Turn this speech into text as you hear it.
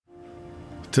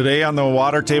Today on the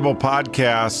Water Table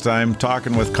Podcast, I'm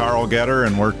talking with Carl Getter,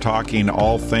 and we're talking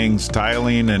all things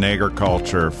tiling and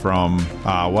agriculture, from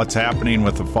what's happening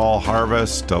with the fall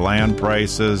harvest to land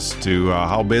prices to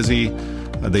how busy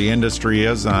the industry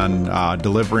is on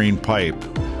delivering pipe.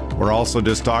 We're also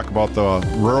just talking about the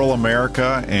rural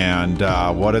America and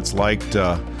what it's like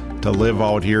to live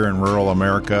out here in rural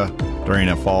America during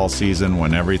a fall season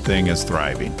when everything is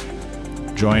thriving.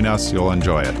 Join us, you'll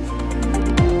enjoy it.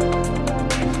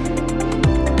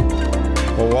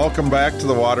 Well, welcome back to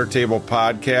the Water Table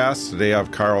Podcast. Today I have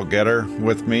Carl Getter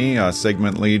with me, a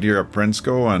segment lead here at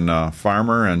Prinsco and a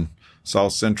farmer in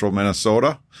South Central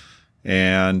Minnesota.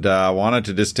 And I wanted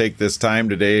to just take this time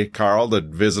today, Carl, to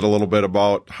visit a little bit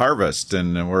about harvest.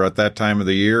 And we're at that time of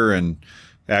the year, and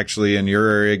actually in your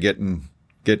area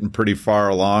getting pretty far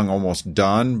along, almost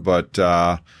done. But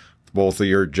both of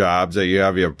your jobs that you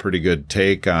have a pretty good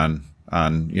take on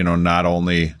not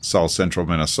only South Central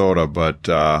Minnesota, but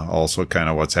also kind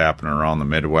of what's happening around the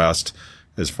Midwest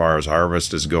as far as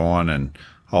harvest is going, and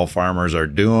how farmers are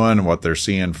doing, what they're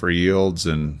seeing for yields,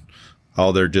 and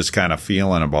how they're just kind of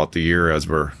feeling about the year as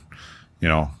we're,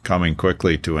 coming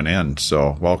quickly to an end.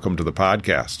 So welcome to the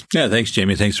podcast. Yeah, thanks,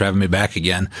 Jamie. Thanks for having me back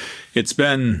again. It's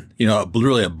been,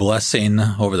 really a blessing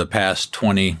over the past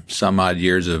 20 some odd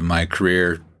years of my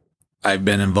career. I've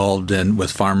been involved with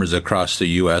farmers across the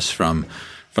U.S. from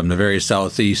the very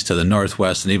southeast to the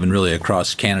northwest, and even really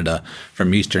across Canada,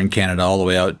 from eastern Canada all the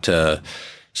way out to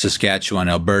Saskatchewan,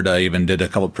 Alberta. I even did a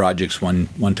couple projects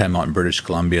one time out in British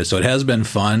Columbia. So it has been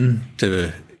fun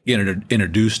to get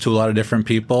introduced to a lot of different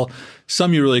people.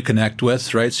 Some you really connect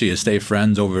with, right? So you stay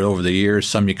friends over the years.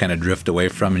 Some you kind of drift away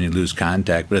from and you lose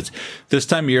contact. But it's this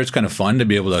time of year, it's kind of fun to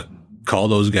be able to call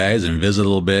those guys and visit a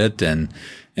little bit and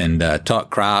talk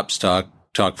crops,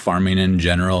 talk farming in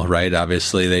general, right?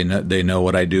 Obviously, they know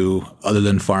what I do other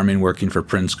than farming, working for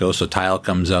Prinsco. So tile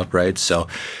comes up, right? So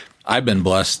I've been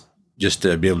blessed just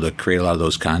to be able to create a lot of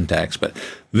those contacts. But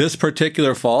this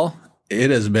particular fall,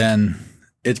 it's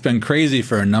been crazy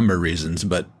for a number of reasons.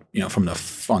 But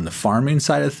on the farming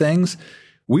side of things,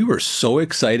 we were so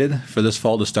excited for this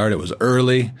fall to start. It was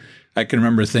early. I can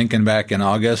remember thinking back in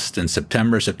August and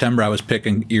September, I was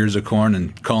picking ears of corn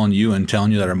and calling you and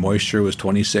telling you that our moisture was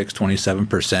 26,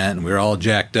 27%. And we were all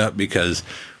jacked up because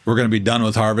we're going to be done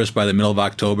with harvest by the middle of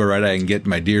October, right? I can get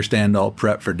my deer stand all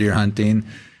prepped for deer hunting.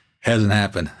 Hasn't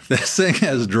happened. This thing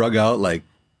has drug out like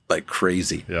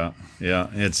crazy. Yeah.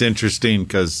 It's interesting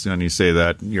because when you say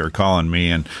that, you're calling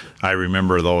me, and I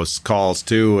remember those calls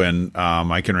too. And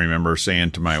I can remember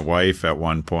saying to my wife at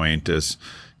one point is,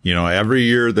 every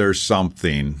year there's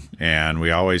something, and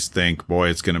we always think, boy,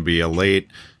 it's going to be a late,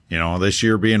 this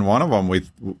year being one of them.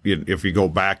 If you go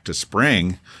back to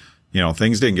spring,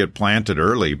 things didn't get planted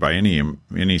early by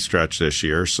any stretch this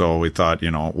year. So we thought,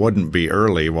 it wouldn't be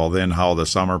early. Well, then how the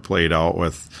summer played out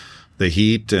with the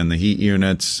heat and the heat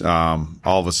units, all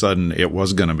of a sudden it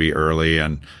was going to be early.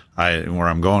 And where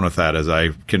I'm going with that is I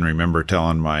can remember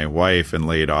telling my wife in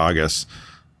late August,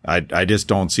 I just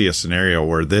don't see a scenario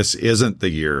where this isn't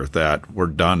the year that we're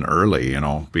done early,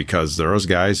 because those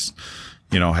guys,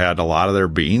 had a lot of their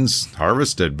beans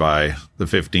harvested by the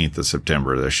 15th of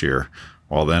September this year.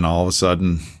 Well, then all of a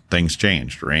sudden things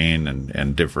changed, rain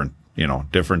and different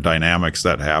dynamics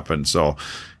that happened. So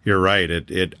you're right.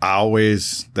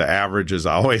 The averages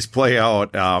always play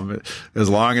out. As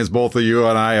long as both of you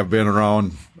and I have been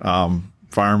around,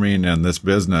 farming and this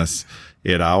business,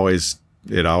 it always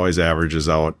averages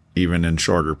out even in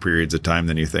shorter periods of time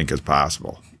than you think is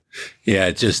possible. Yeah,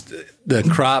 it's just the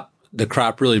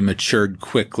crop really matured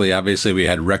quickly. Obviously, we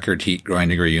had record heat growing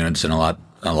degree units in a lot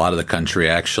of the country,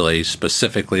 actually,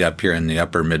 specifically up here in the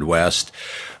upper Midwest,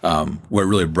 where it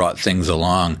really brought things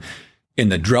along. In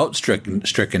the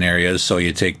drought-stricken areas, so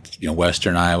you take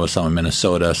western Iowa, some of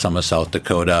Minnesota, some of South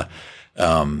Dakota,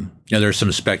 there's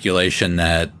some speculation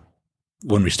that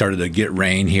when we started to get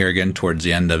rain here again towards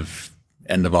the end of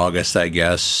August, I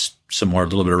guess, a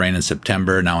little bit of rain in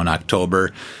September, now in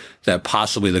October, that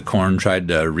possibly the corn tried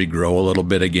to regrow a little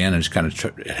bit again and just kind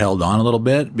of held on a little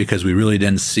bit, because we really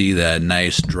didn't see that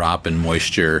nice drop in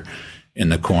moisture in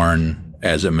the corn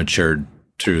as it matured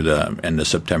through the end of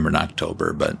September and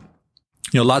October. But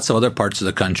lots of other parts of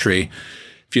the country,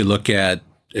 if you look at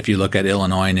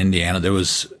Illinois and Indiana, there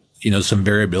was some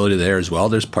variability there as well.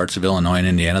 There's parts of Illinois and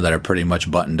Indiana that are pretty much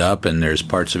buttoned up, and there's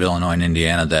parts of Illinois and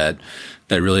Indiana that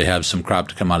really have some crop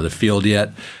to come out of the field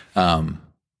yet.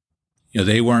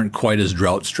 They weren't quite as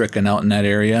drought stricken out in that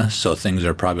area, so things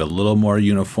are probably a little more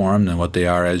uniform than what they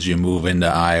are as you move into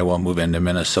Iowa, move into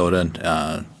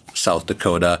Minnesota, South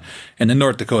Dakota, and then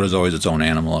North Dakota is always its own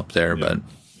animal up there. Yeah.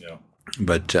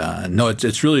 But no,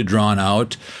 it's really drawn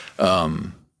out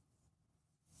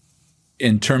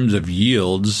in terms of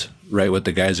yields, right? What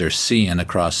the guys are seeing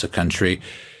across the country,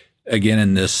 again,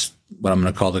 in this, what I'm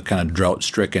going to call the kind of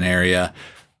drought-stricken area,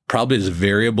 probably as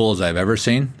variable as I've ever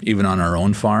seen, even on our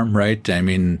own farm, right? I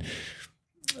mean,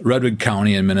 Redwood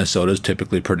County in Minnesota is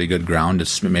typically pretty good ground.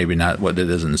 It's maybe not what it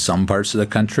is in some parts of the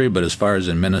country, but as far as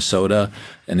in Minnesota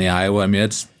and the Iowa, I mean,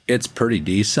 it's pretty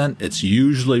decent. It's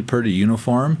usually pretty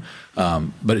uniform.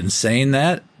 But in saying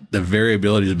that, the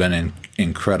variability has been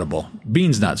incredible.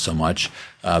 Beans, not so much,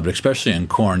 but especially in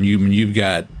corn, you've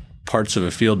got parts of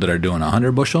a field that are doing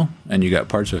 100 bushel, and you got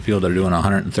parts of a field that are doing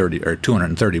 130 or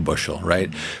 230 bushel,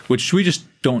 right? Which we just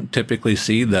don't typically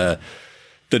see. The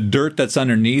dirt that's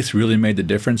underneath really made the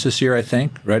difference this year, I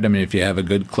think, right? I mean, if you have a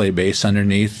good clay base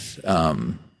underneath,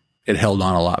 it held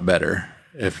on a lot better.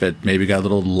 If it maybe got a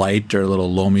little light or a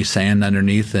little loamy sand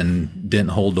underneath and didn't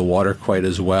hold the water quite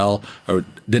as well, or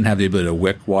didn't have the ability to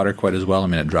wick water quite as well, I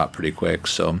mean, it dropped pretty quick.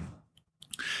 So,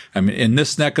 I mean, in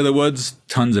this neck of the woods,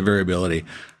 tons of variability.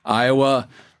 Iowa,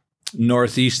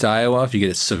 northeast Iowa, if you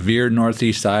get a severe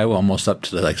northeast Iowa, almost up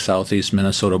to the southeast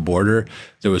Minnesota border,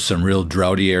 there was some real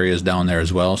droughty areas down there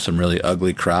as well, some really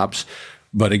ugly crops.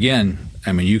 But again,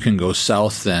 I mean, you can go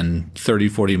south then 30,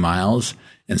 40 miles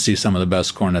and see some of the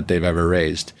best corn that they've ever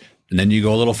raised. And then you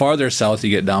go a little farther south, you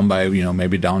get down by,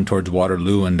 maybe down towards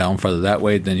Waterloo and down farther that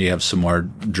way, then you have some more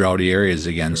droughty areas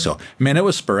again. Sure. So, man, it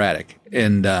was sporadic.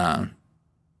 And I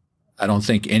don't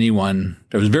think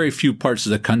there was very few parts of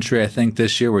the country, I think,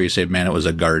 this year where you say, man, it was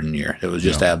a garden year. It was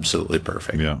just absolutely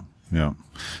perfect. Yeah, yeah.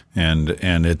 And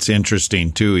it's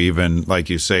interesting, too, even like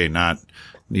you say,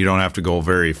 you don't have to go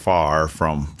very far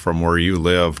from where you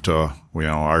live to,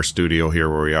 our studio here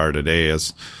where we are today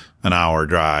is an hour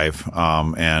drive.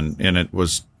 And it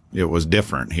was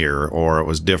different here, or it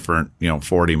was different,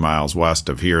 40 miles west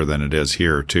of here than it is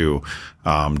here too.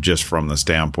 Just from the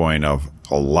standpoint of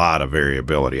a lot of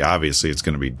variability. Obviously it's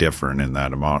going to be different in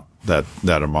that amount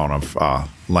of,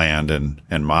 land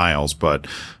and miles, but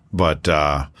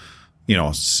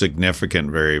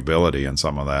significant variability in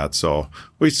some of that. So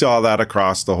we saw that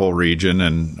across the whole region,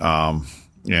 and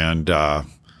that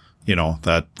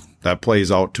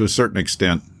plays out to a certain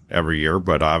extent every year,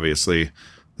 but obviously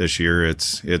this year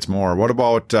it's more. What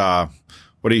about,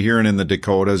 what are you hearing in the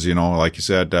Dakotas? Like you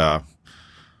said,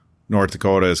 North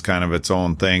Dakota is kind of its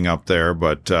own thing up there,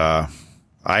 but, I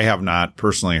have not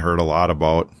personally heard a lot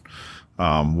about,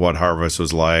 what harvest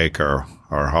was like or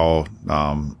how,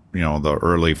 the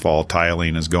early fall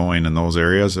tiling is going in those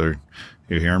areas. Are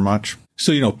you hearing much?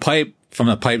 So, from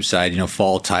the pipe side,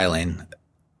 fall tiling,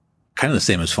 kind of the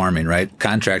same as farming, right?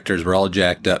 Contractors were all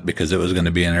jacked up because it was going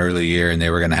to be an early year and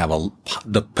they were going to have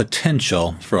the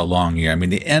potential for a long year. I mean,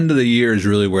 the end of the year is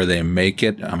really where they make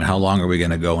it. I mean, how long are we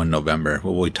going to go in November?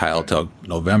 Will we tile till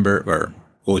November, or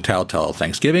will we tile till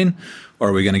Thanksgiving? Or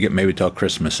are we going to get maybe till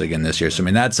Christmas again this year? So, I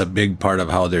mean, that's a big part of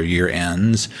how their year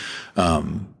ends.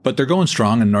 But they're going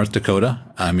strong in North Dakota.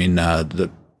 I mean, the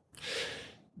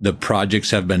projects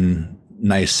have been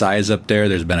nice size up there.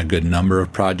 There's been a good number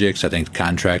of projects. I think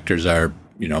contractors are,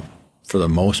 for the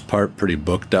most part, pretty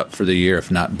booked up for the year,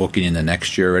 if not booking in the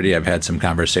next year already. I've had some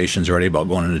conversations already about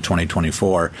going into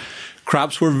 2024.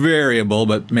 Crops were variable,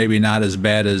 but maybe not as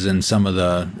bad as in some of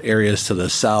the areas to the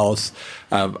south.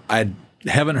 I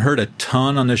haven't heard a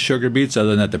ton on the sugar beets, other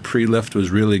than that the pre-lift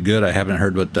was really good. I haven't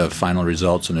heard what the final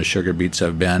results on the sugar beets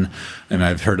have been. And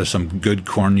I've heard of some good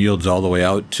corn yields all the way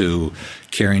out to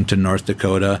Carrington, North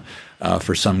Dakota,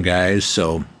 for some guys.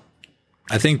 So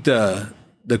I think the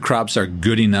crops are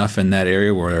good enough in that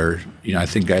area where, I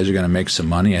think guys are going to make some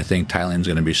money. I think tiling's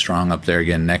going to be strong up there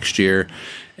again next year.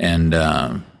 And,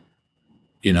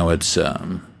 it's,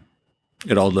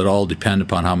 it all depend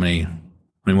upon how many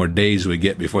more days we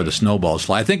get before the snowballs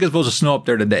fly. I think it's supposed to snow up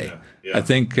there today. Yeah. I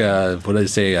think, what did they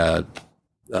say,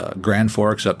 Grand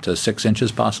Forks up to 6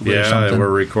 inches possibly or something? Yeah, we're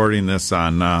recording this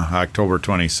on October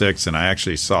 26th, and I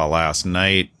actually saw last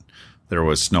night there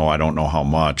was snow. I don't know how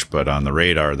much, but on the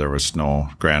radar there was snow,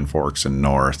 Grand Forks and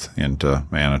north into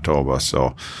Manitoba.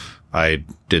 So I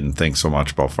didn't think so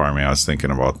much about farming. I was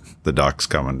thinking about the ducks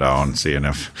coming down, seeing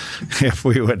if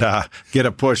we would get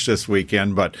a push this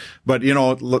weekend. But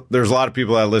look, there's a lot of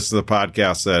people that listen to the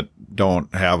podcast that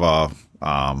don't have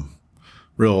a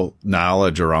real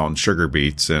knowledge around sugar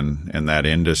beets and that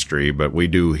industry, but we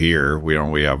do here.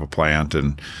 We have a plant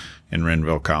in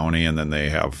Renville County, and then they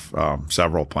have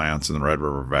several plants in the Red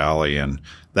River Valley, and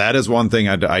that is one thing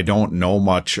I don't know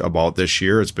much about this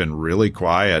year. It's been really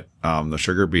quiet, the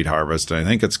sugar beet harvest. And I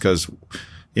think it's because,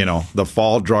 the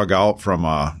fall drug out from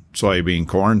a soybean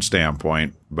corn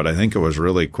standpoint, but I think it was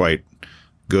really quite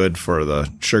good for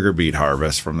the sugar beet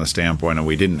harvest from the standpoint of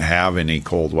we didn't have any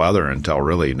cold weather until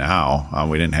really now.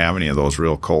 We didn't have any of those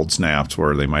real cold snaps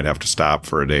where they might have to stop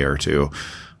for a day or two,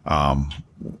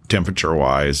 temperature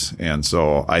wise. And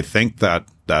so I think that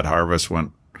harvest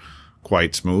went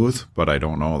quite smooth, but I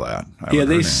don't know that.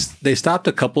 They stopped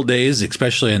a couple days,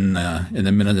 especially in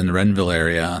the Renville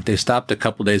area. They stopped a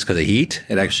couple days because of heat.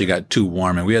 It actually got too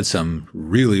warm, and we had some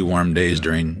really warm days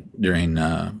during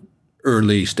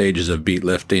early stages of beet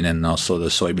lifting and also the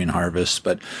soybean harvest.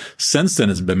 But since then,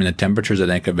 the temperatures I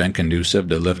think have been conducive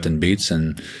to lifting beets,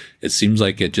 and it seems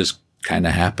like it just kind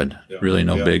of happened. Yeah. Really,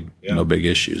 no big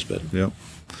issues. But yep.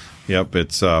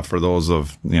 It's for those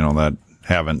of that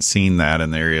haven't seen that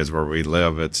in the areas where we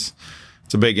live. It's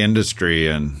a big industry,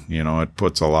 and it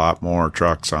puts a lot more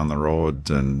trucks on the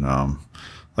roads. And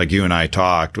like you and I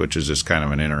talked, which is just kind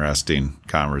of an interesting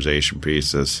conversation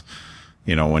piece, is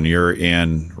when you're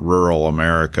in rural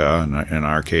America, in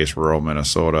our case rural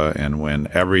Minnesota, and when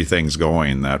everything's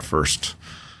going that first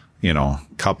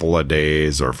couple of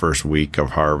days or first week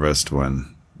of harvest,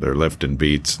 when they're lifting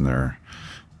beets and they're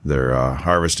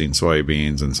harvesting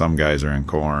soybeans, and some guys are in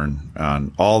corn,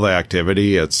 and all the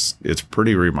activity, it's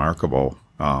pretty remarkable,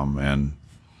 and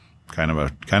kind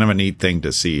of a neat thing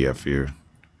to see if you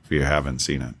haven't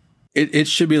seen it. It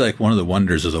should be like one of the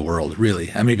wonders of the world,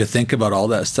 really. I mean, to think about all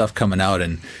that stuff coming out,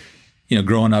 and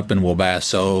growing up in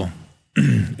Wabasso,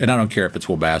 and I don't care if it's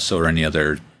Wabasso or any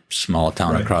other small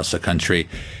town across the country,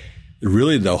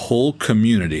 really the whole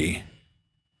community,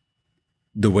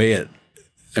 the way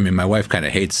my wife kind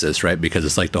of hates this, right? Because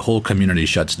it's like the whole community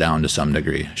shuts down to some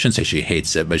degree. I shouldn't say she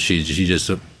hates it, but she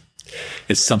just,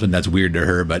 it's something that's weird to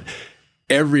her. But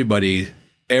everybody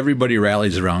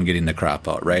rallies around getting the crop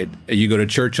out, right? You go to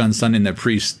church on Sunday and the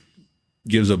priest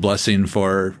gives a blessing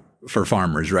for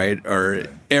farmers, right? Or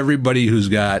everybody who's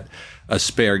got a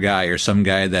spare guy, or some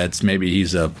guy that's maybe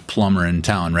he's a plumber in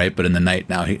town, right? But in the night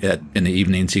now, in the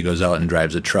evenings, he goes out and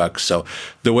drives a truck. So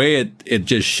the way it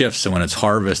just shifts, and when it's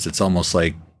harvest, it's almost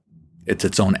like it's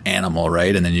its own animal,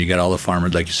 right? And then you got all the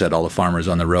farmers, like you said, all the farmers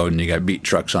on the road, and you got beet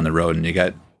trucks on the road, and you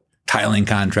got tiling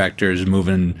contractors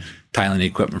moving tiling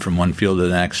equipment from one field to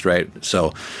the next, right?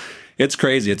 So it's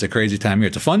crazy. It's a crazy time of year.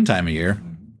 It's a fun time of year.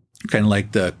 Kind of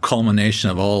like the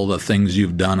culmination of all the things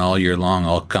you've done all year long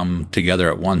all come together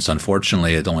at once.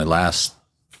 Unfortunately, it only lasts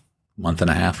a month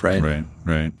and a half, right?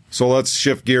 Right. So let's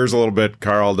shift gears a little bit,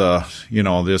 Carl, to,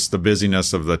 just the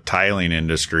busyness of the tiling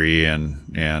industry and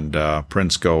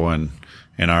Prinsco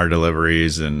and our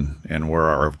deliveries and where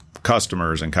our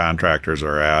customers and contractors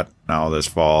are at now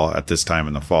at this time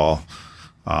in the fall,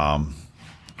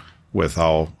 with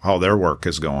how their work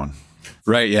is going.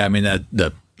 Right. Yeah. I mean,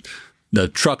 the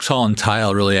trucks hauling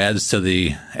tile really adds to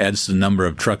the number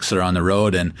of trucks that are on the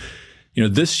road. And,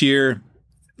 this year,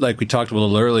 like we talked about a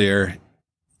little earlier,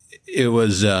 it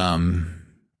was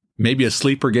maybe a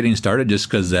sleeper getting started just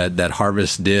because that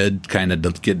harvest did kind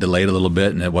of get delayed a little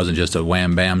bit, and it wasn't just a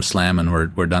wham, bam, slam, and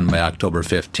we're done by October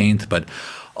 15th. But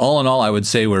all in all, I would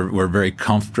say we're very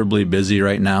comfortably busy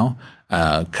right now.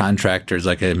 Contractors,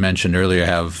 like I mentioned earlier,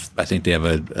 I think they have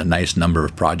a nice number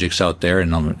of projects out there,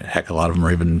 and heck, a lot of them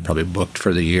are even probably booked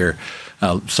for the year.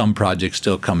 Some projects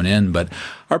still coming in, but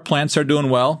our plants are doing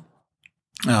well.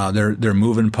 They're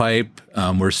moving pipe.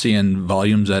 We're seeing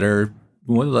volumes that are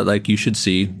like you should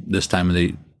see this time of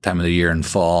the year in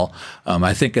fall.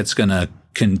 I think it's going to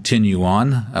continue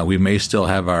on. We may still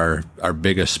have our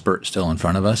biggest spurt still in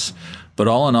front of us, but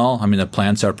all in all, the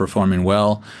plants are performing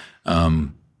well.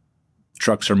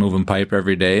 Trucks are moving pipe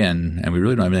every day, and we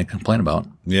really don't have anything to complain about.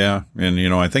 Yeah. And,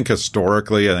 I think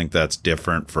historically, that's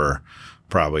different for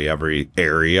probably every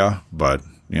area, but,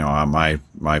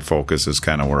 my focus is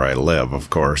kind of where I live, of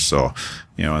course. So,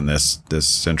 in this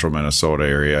central Minnesota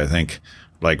area, I think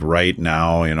like right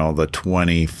now, the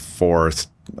 24th,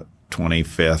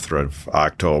 25th of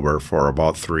October for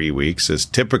about 3 weeks is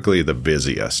typically the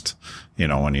busiest.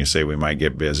 When you say we might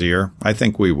get busier, I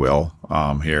think we will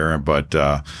here.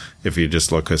 But if you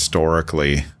just look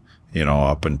historically,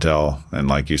 up until, and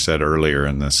like you said earlier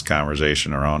in this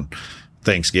conversation around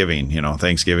Thanksgiving,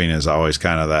 Thanksgiving is always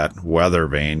kind of that weather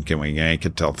vein. Can we yank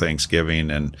it till Thanksgiving,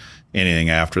 and anything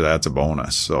after that's a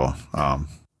bonus. So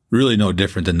really no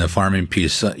different than the farming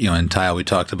piece, in tile. We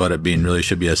talked about it being really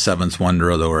should be a seventh wonder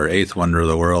or eighth wonder of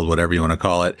the world, whatever you want to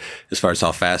call it, as far as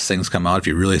how fast things come out. If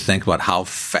you really think about how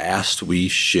fast we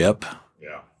ship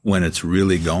when it's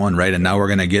really going, right? And now we're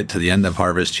going to get to the end of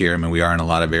harvest here. We are in a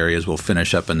lot of areas. We'll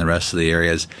finish up in the rest of the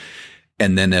areas.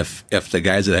 And then if the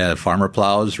guys that had farmer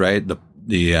plows, right,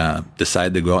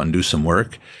 decide to go out and do some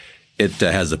work, it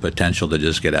has the potential to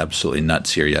just get absolutely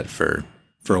nuts here yet for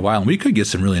for a while, and we could get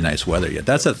some really nice weather yet.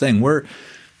 That's the thing. We're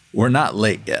not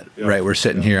late yet, right? We're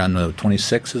sitting here on the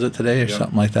 26th, is it today, or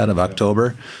something like that, of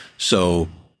October. So,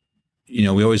 we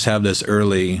always have this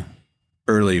early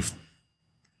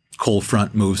cold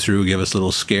front move through, give us a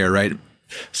little scare, right?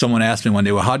 Someone asked me one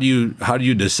day, well, how do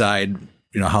you decide,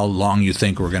 how long you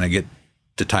think we're going to get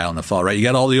to tile in the fall, right? You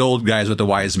got all the old guys with the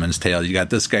wise man's tale. You got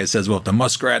this guy that says, well, if the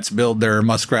muskrats build their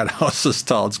muskrat houses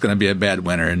tall, it's going to be a bad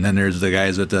winter. And then there's the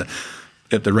guys with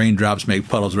if the raindrops make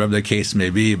puddles, whatever the case may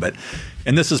be.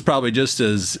 And this is probably just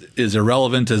as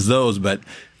irrelevant as those, but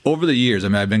over the years,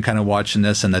 I've been kind of watching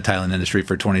this in the tiling industry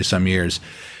for 20 some years.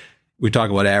 We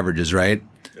talk about averages, right?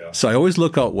 Yeah. So I always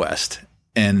look out west.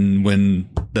 And when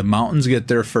the mountains get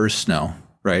their first snow,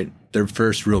 right, their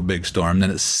first real big storm,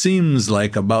 then it seems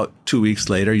like about 2 weeks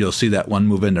later, you'll see that one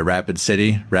move into Rapid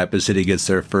City. Rapid City gets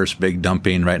their first big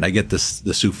dumping, right? And I get the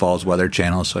Sioux Falls Weather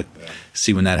Channel, so I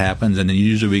see when that happens. And then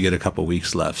usually we get a couple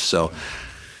weeks left. So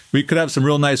we could have some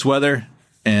real nice weather,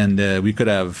 and we could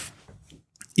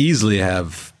easily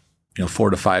have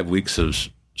 4 to 5 weeks of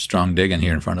strong digging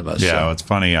here in front of us. Yeah, it's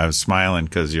funny. I was smiling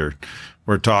because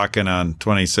we're talking on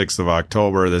 26th of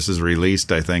October. This is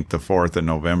released, I think, the 4th of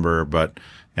November.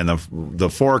 And the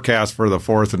forecast for the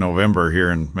 4th of November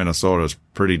here in Minnesota is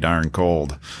pretty darn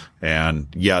cold. And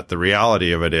yet the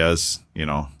reality of it is,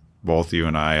 both you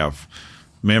and I have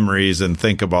memories and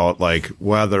think about like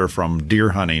weather from deer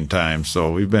hunting time.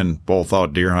 So we've been both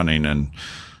out deer hunting and,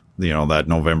 that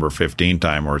November 15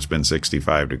 time where it's been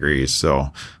 65 degrees.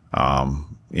 So,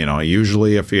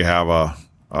 usually if you have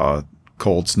a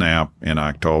cold snap in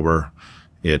October,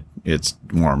 it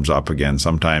warms up again.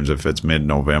 Sometimes if it's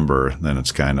mid-November, then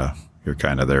you're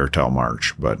kind of there till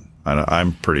March. But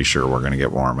I'm pretty sure we're going to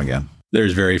get warm again.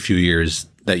 There's very few years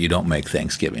that you don't make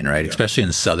Thanksgiving, right? Yeah. Especially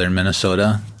in southern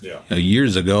Minnesota. Yeah.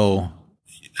 Years ago,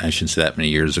 I shouldn't say that many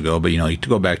years ago, but you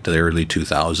go back to the early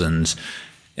 2000s,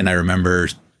 and I remember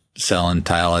selling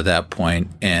tile at that point,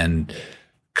 and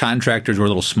contractors were a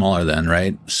little smaller then,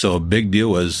 right? So a big deal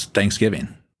was Thanksgiving,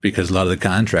 because a lot of the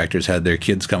contractors had their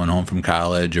kids coming home from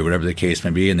college or whatever the case may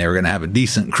be, and they were going to have a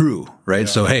decent crew, right? Yeah,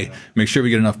 so, hey, make sure we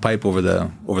get enough pipe over the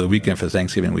weekend for the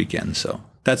Thanksgiving weekend. So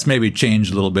that's maybe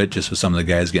changed a little bit just with some of the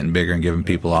guys getting bigger and giving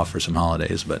people off for some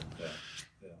holidays, but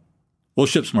we'll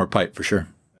ship some more pipe for sure.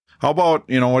 How about,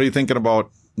 what are you thinking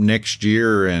about next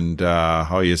year and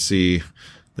how you see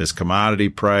this commodity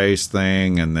price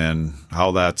thing, and then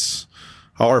how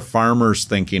are farmers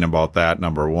thinking about that,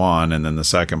 number one? And then the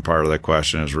second part of the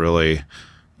question is really,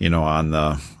 on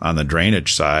the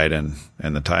drainage side and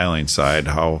the tiling side,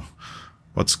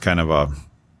 what's kind of a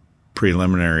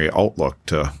preliminary outlook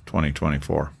to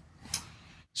 2024?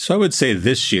 So I would say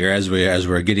this year, as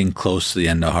we're getting close to the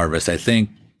end of harvest, I think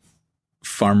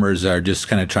farmers are just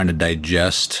kind of trying to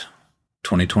digest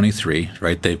 2023,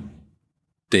 right?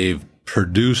 They've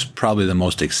produced probably the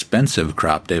most expensive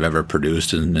crop they've ever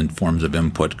produced in forms of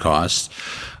input costs.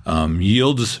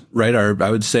 Yields, right, are,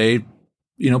 I would say,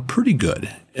 pretty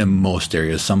good in most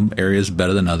areas. Some areas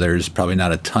better than others. Probably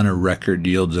not a ton of record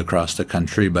yields across the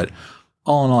country, but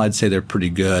all in all, I'd say they're pretty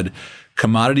good.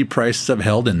 Commodity prices have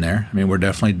held in there. We're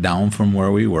definitely down from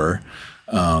where we were.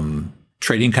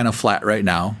 Trading kind of flat right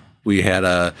now. We had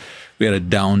a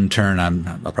downturn.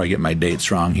 I'll probably get my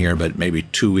dates wrong here, but maybe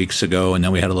 2 weeks ago, and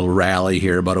then we had a little rally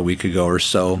here about a week ago or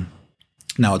so.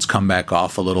 Now it's come back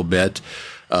off a little bit.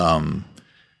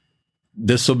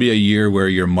 This will be a year where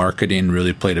your marketing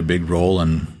really played a big role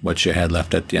in what you had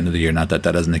left at the end of the year. Not that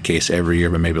that isn't the case every year,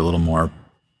 but maybe a little more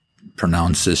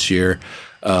pronounced this year.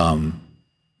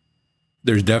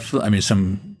 There's definitely,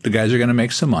 the guys are going to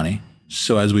make some money.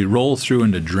 So as we roll through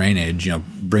into drainage,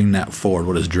 bring that forward.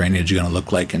 What is drainage going to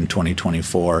look like in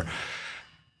 2024?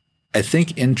 I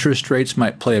think interest rates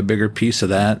might play a bigger piece of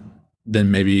that than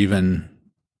maybe even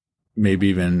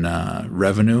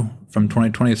revenue from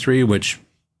 2023. Which,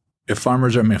 if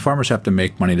farmers have to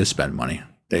make money to spend money.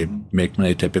 They make money,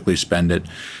 they typically spend it.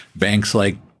 Banks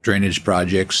like drainage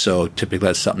projects, so typically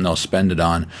that's something they'll spend it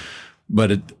on.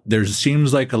 But there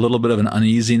seems like a little bit of an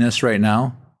uneasiness right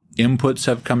now. Inputs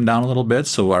have come down a little bit,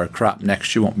 so our crop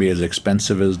next year won't be as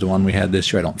expensive as the one we had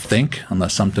this year, I don't think,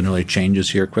 unless something really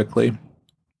changes here quickly.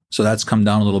 So that's come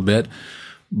down a little bit.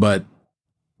 But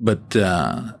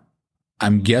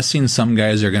I'm guessing some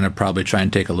guys are going to probably try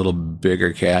and take a little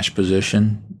bigger cash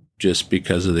position just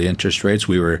because of the interest rates.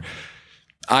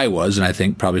 I was, and I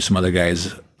think probably some other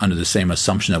guys under the same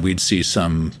assumption that we'd see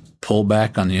some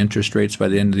pullback on the interest rates by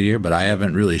the end of the year, but I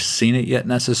haven't really seen it yet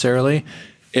necessarily.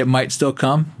 It might still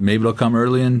come. Maybe it'll come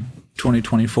early in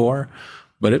 2024,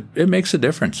 but it makes a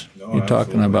difference. No, You're absolutely.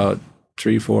 Talking about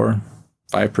 3%, 4%,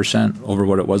 5% over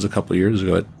what it was a couple of years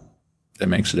ago. that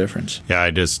makes a difference. Yeah,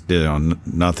 I just,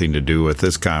 nothing to do with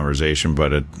this conversation,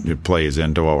 but it plays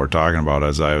into what we're talking about.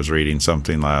 As I was reading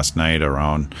something last night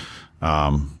around,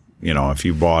 if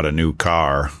you bought a new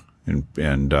car and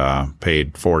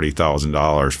paid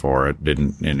 $40,000 for it,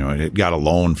 it got a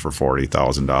loan for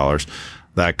 $40,000,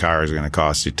 that car is going to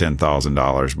cost you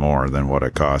 $10,000 more than what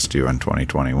it cost you in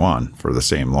 2021 for the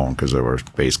same loan, because there were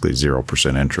basically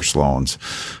 0% interest loans,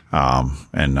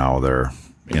 and now they're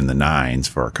in the 9s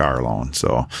for a car loan.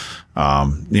 So,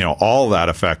 all that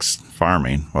affects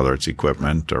farming, whether it's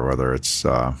equipment or whether it's,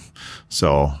 I'm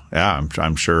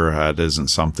sure that isn't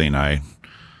something I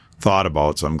thought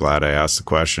about. So I'm glad I asked the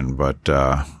question, but,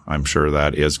 I'm sure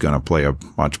that is going to play a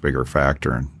much bigger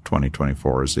factor in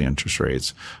 2024 is the interest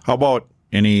rates. How about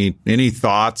any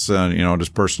thoughts,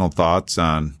 just personal thoughts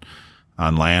on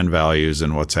land values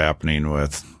and what's happening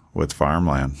with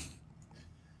farmland?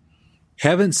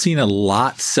 Haven't seen a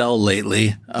lot sell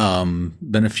lately.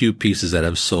 Been a few pieces that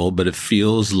have sold, but it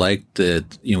feels like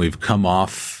that, we've come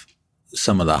off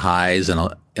some of the highs,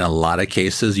 and in a lot of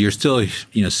cases, you're still,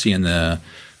 seeing the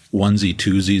onesie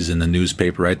twosies in the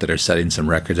newspaper, right, that are setting some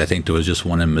records. I think there was just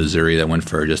one in Missouri that went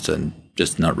for just an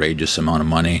outrageous amount of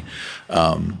money.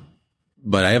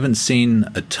 But I haven't seen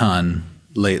a ton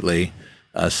lately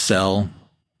sell.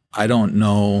 I don't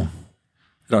know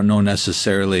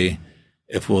necessarily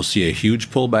if we'll see a huge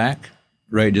pullback,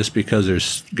 right? Just because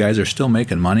there's guys are still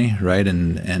making money, right?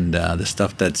 And the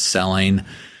stuff that's selling,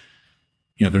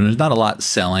 if there's not a lot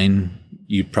selling,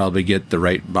 you probably get the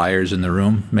right buyers in the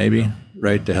room, maybe,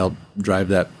 right, to help drive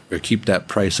that or keep that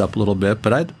price up a little bit.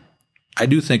 But I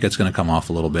do think it's going to come off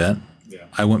a little bit. Yeah.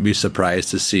 I wouldn't be surprised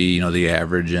to see, the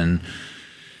average, and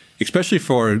especially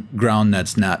for ground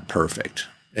that's not perfect.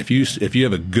 If you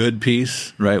have a good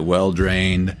piece, right, well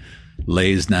drained,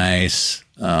 lays nice,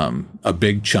 a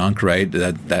big chunk, right?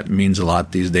 That means a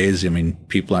lot these days. I mean,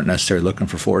 people aren't necessarily looking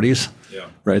for 40s,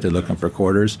 right? They're looking for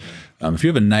quarters. If you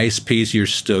have a nice piece, you're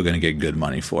still going to get good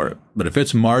money for it. But if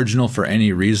it's marginal for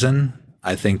any reason,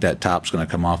 I think that top's going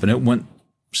to come off. And it wouldn't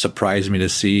surprise me to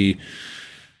see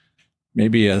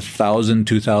maybe 1,000,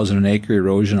 2,000 an acre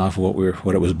erosion off of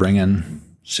what it was bringing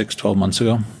 6-12 months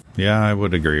ago. Yeah, I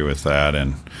would agree with that.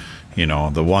 And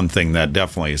the one thing that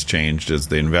definitely has changed is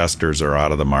the investors are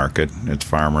out of the market. It's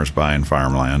farmers buying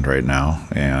farmland right now,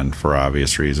 and for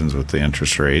obvious reasons with the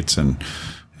interest rates.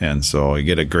 And so you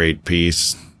get a great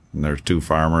piece, and there's 2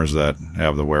 farmers that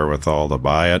have the wherewithal to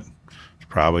buy it. It's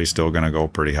probably still going to go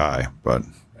pretty high. But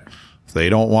if they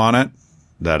don't want it,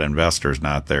 that investor's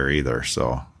not there either.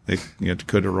 So it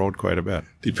could erode quite a bit.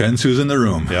 Depends who's in the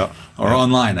room. Yeah. Or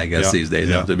online, I guess, these days.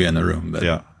 You have to be in the room,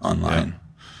 but online.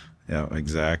 Yeah,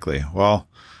 exactly. Well,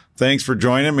 thanks for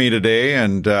joining me today,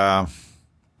 and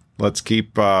let's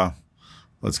keep the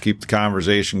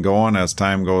conversation going as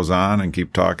time goes on, and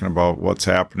keep talking about what's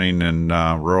happening in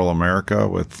rural America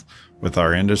with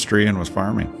our industry and with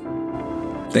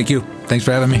farming. Thank you. Thanks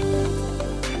for having me.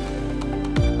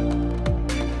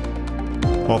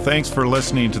 Well, thanks for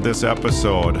listening to this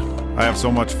episode. I have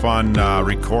so much fun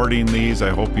recording these. I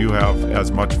hope you have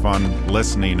as much fun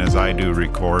listening as I do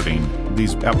recording.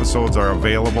 These episodes are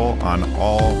available on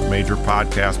all major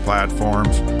podcast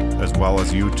platforms as well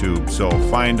as YouTube. So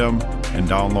find them and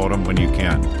download them when you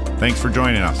can. Thanks for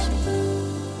joining us.